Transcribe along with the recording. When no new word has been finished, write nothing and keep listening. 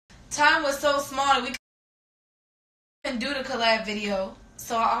time was so small that we couldn't do the collab video.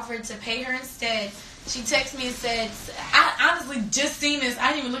 So I offered to pay her instead. She texted me and said, I honestly just seen this.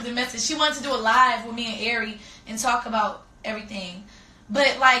 I didn't even look at the message. She wanted to do a live with me and Ari and talk about everything.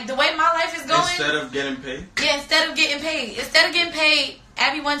 But, like, the way my life is going... Instead of getting paid? Yeah, instead of getting paid,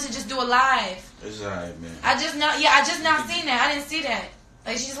 Abby wanted to just do a live. It's alright, man. I just not seen that. I didn't see that.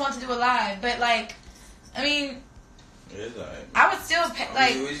 Like, she just wanted to do a live. But, like, I mean... It's alright. I would still pay,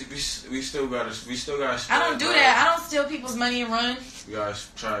 like... We still gotta spread I don't do that. I don't steal people's money and run. We gotta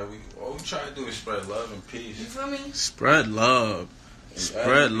try... All we try to do is spread love and peace. You feel me? Spread love.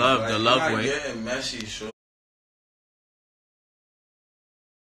 Spread love the love way. Getting messy, sure.